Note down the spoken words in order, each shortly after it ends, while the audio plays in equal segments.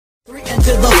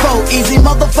to the foe. Easy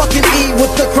motherfucking E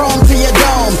with the chrome to your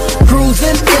dome.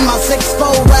 Cruising in my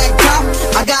 6'4" rag top.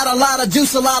 I got a lot of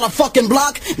juice, a lot of fucking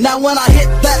block. Now when I hit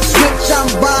that switch, I'm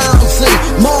bouncing.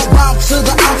 More bounce to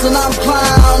the ounce and I'm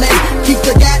clowning. Keep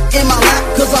the gat in my lap,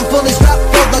 cause I'm fully strapped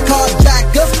for the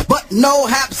carjackers. But no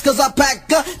haps, cause I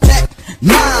pack a Tech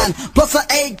 9 plus a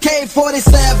AK-47.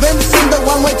 Send the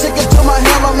one-way ticket to my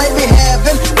hell or maybe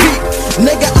heaven. Peep,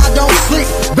 nigga, I don't sleep.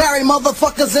 Bury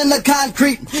motherfuckers in the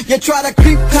concrete. You try to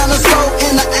creep kinda slow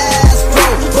in the Astro,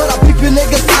 but I peep you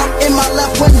niggas out in my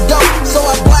left window. So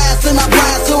I blast and I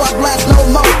blast, so I blast no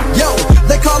more. Yo,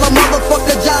 they call a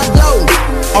motherfucker John Doe.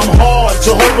 I'm hard,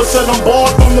 Jehovah said I'm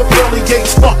barred from the pearly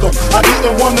gates, fuck 'em. I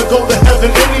didn't want to go to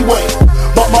heaven anyway,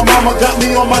 but my mama got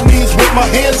me on my knees with my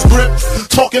hands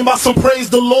gripped, talking about some praise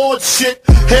the Lord shit.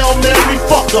 Hail Mary,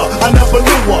 fuck her, I never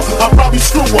knew her. I probably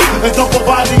screw her and dump her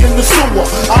body in the sewer.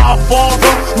 Our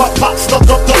father, my pop stuck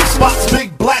up dope spots,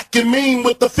 big black and mean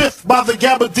with the 5th by the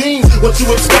Gabardines. What you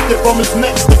expected from his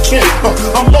next to kin?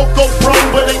 I'm loco bro,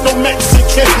 but ain't no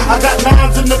Mexican. I got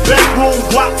 9s in the bedroom,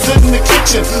 blocks in the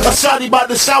kitchen, a shotty by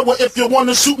the shower if you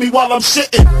wanna shoot me while I'm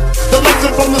shitting. The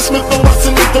lesson from the Smith &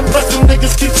 Wesson is depressing.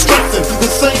 Niggas keep stressing the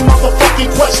same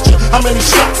motherfucking question. How many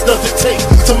shots does it take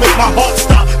to make my heart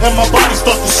stop and my body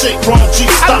start to shake? Ron G,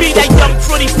 stop. I be that young,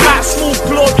 pretty, fly, smooth,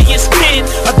 glorious kid.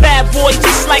 A bad boy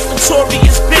just like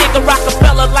Notorious Big. A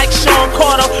Rockefeller like Sean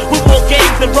Carter. With more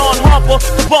games than Ron Harper.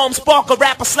 The bomb sparker,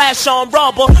 rapper / Sean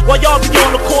Robber. While y'all be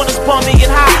on the corners bumming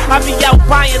and high, I be out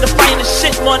buying the finest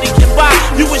shit money can buy.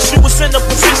 You wish you was in the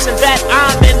position that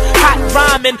I'm in. Hot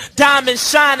rhyming, diamond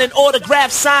shining,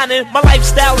 autograph signing. My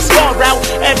lifestyle is far out.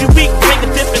 Every week bring a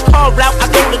different car out. I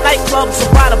go to nightclubs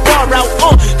and buy the bar out.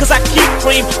 Cause I keep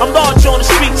cream. I'm large on the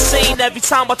street scene. Every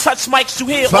time I touch mics, you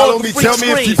hear all the freak Tell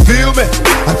me if scream. you feel me.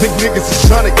 I think niggas is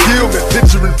trying to kill me.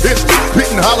 Picturing pictures,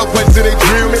 spitting hollow points till they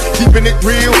drill me. Keeping it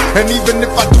real, and even if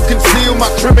I do conceal my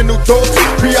criminal thoughts,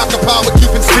 preoccupied with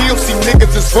keeping still. See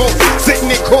niggas is false,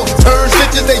 sitting in court and turn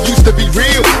snitches. They used to be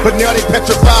real, but now they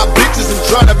petrified bitches and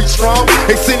trying to be strong.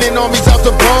 They sending armies out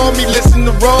to bomb me, listen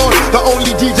to Ron, the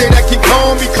only DJ that can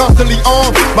calm me, constantly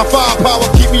armed. My firepower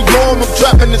keep me warm, I'm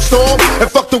trapped in the storm, and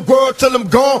fuck the world till I'm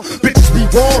gone. Bitches be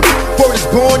warned, word is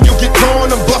born, you'll get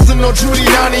torn. I'm busting on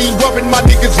Giuliani, rubbing my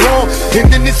niggas wrong.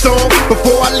 And in this song,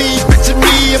 before I leave, picture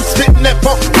me, I'm spitting that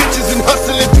punk bitches and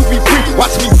hustling to be free.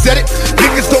 Watch me set it,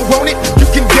 niggas don't want it, you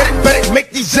can get it, bet it.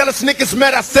 Make these jealous niggas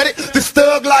mad, I said it. This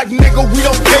thug life, nigga, we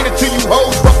don't cater to you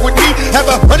hoes. Fuck with me, have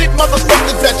 100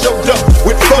 motherfuckers at your door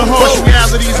with phone. The harsh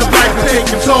realities of life are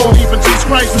taking toll. Even Jesus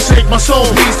Christ forsake my soul.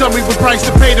 Please tell me what price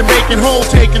to pay to make it whole.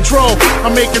 Take control.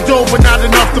 I'm making dough, but not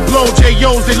enough to blow.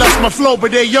 J.O.'s, they lust my flow,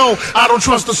 but they yo, I don't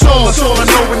trust the soul. That's all I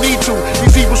know we need to.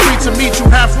 These evil streets will meet you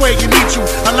halfway. You need you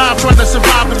alive, trying to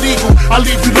survive illegal. I'll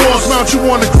leave you lost, mount you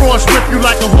on the cross, whip you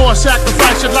like a horse,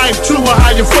 sacrifice your life to a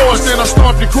higher force. Then I'll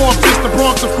stomp your corpse, just the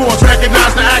Bronx, of course.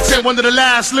 Recognize the accent, one of the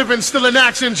last living, still in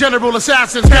action. General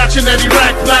assassins, catching any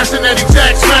rack, blasting any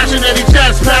text, smashing any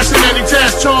chest, passing any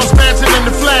test. Charles Manson in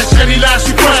the flesh, any last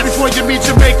request before you meet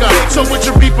your maker. So with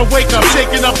your reaper, wake up,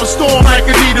 shaking up a storm like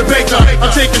Anita Baker.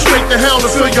 I'll take you straight to hell to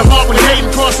fill your heart with hate,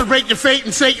 incarcerate your fate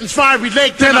in Satan's fiery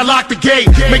lake. Then I lock the gate.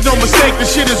 Make no mistake,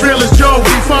 this shit is real as Joe.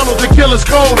 We follow the killer's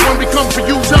code. When we come for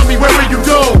you, tell me where will you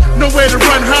go? Nowhere to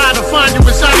run, hide, or find you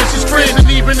inside of your screen. And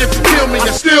even if you kill me,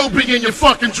 I'll still be in your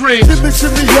fucking dreams.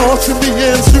 Shimmy y'all, shimmy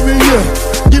in, shimmy yeah.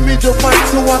 Give me the mic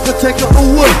so I can take it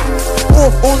away.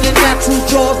 Off on your natural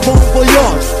jaws, bon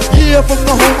voyage. Yeah, from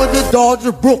the home of the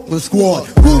Dodger Brooklyn squad.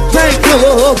 Wu-Tang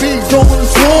Killer, bees on the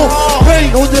swarm.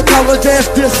 Rain on your college ass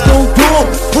disco dorm.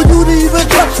 When you didn't even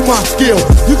touch my skill,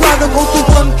 you gotta go to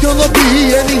one killer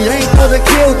bee, and he ain't gonna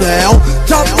kill now.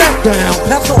 Chop that down,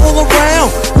 pass it all around.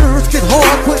 Lyrics get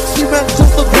hard, quick cement to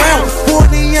the ground. For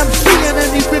the MC and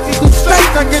any 52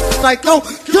 straight, I get the psycho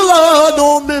killer,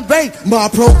 Norman Bates. My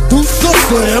producer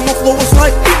slam, my flow is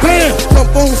like bam.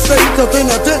 Jump on stage up in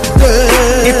a dead.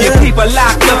 If your people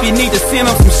locked up, you need to send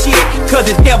them some shit, cause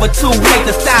it's never too late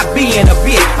to stop being a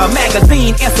bitch. A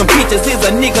magazine and some pictures is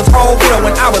a nigga's whole world.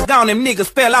 When I was gone, them niggas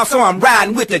fell out, so I'm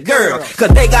riding with the girl. Cause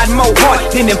they got more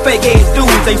heart than them fake ass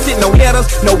dudes. Ain't sent no letters,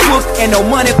 no books, and no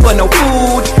money for no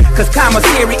food. Cause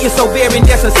commissary is so very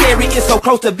necessary. It's so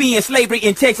close to being slavery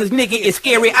in Texas, nigga, it's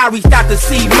scary. I reached out to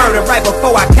see murder right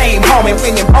before I came home. And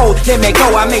when them hoes let me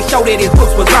go, I made sure that his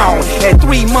books was on. And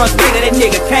 3 months later, that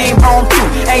nigga came home too.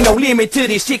 Ain't no limit to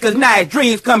this shit, cause now his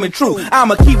dreams coming true.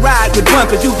 I'ma keep riding with one,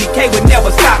 cause UGK would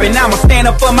never stop. And I'ma stand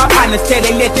up for my partners till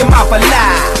they let them off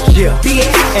alive. Yeah, bitch,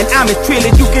 and I'm as trill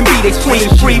as you can be. They scream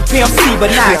free Pimp C,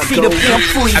 but now I see the Pimp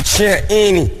free. I chant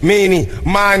eeny, meeny,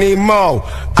 miny, mo.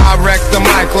 I wreck the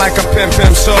mic like a pimp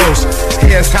shows.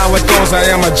 Here's how it goes, I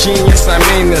am a genius, I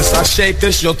mean this. I shape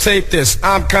this, you'll tape this,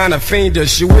 I'm kinda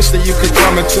fiendish. You wish that you could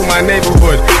come into my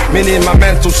neighborhood, meaning my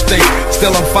mental state,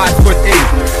 still I'm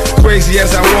 5'8". Crazy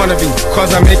as I wanna be,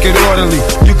 cause I make it orderly.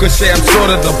 You could say I'm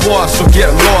sort of the boss, so get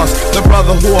lost. The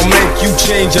brother who will make you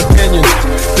change opinions.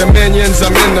 Dominions,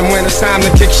 I'm in them when it's time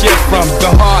to kick shit from the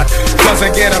heart, cause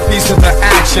I get a piece of the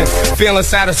action. Feeling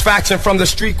satisfaction from the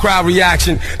street crowd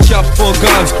reaction. Jump full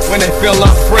guns when they feel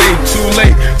afraid. Too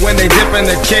late when they dip in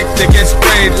the kick to get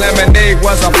sprayed. Lemonade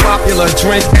was a popular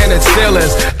drink and it still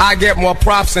is. I get more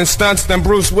props and stunts than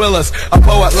Bruce Willis. A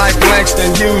poet like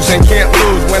Langston Hughes and can't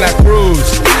lose when I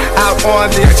cruise out on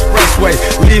the expressway,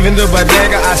 leaving the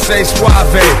bodega, I say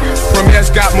suave. Premier's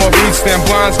got more beats than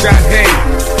Bonds got hate.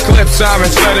 Clips are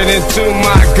inserted into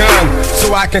my gun,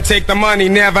 so I can take the money,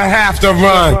 never have to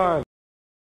run.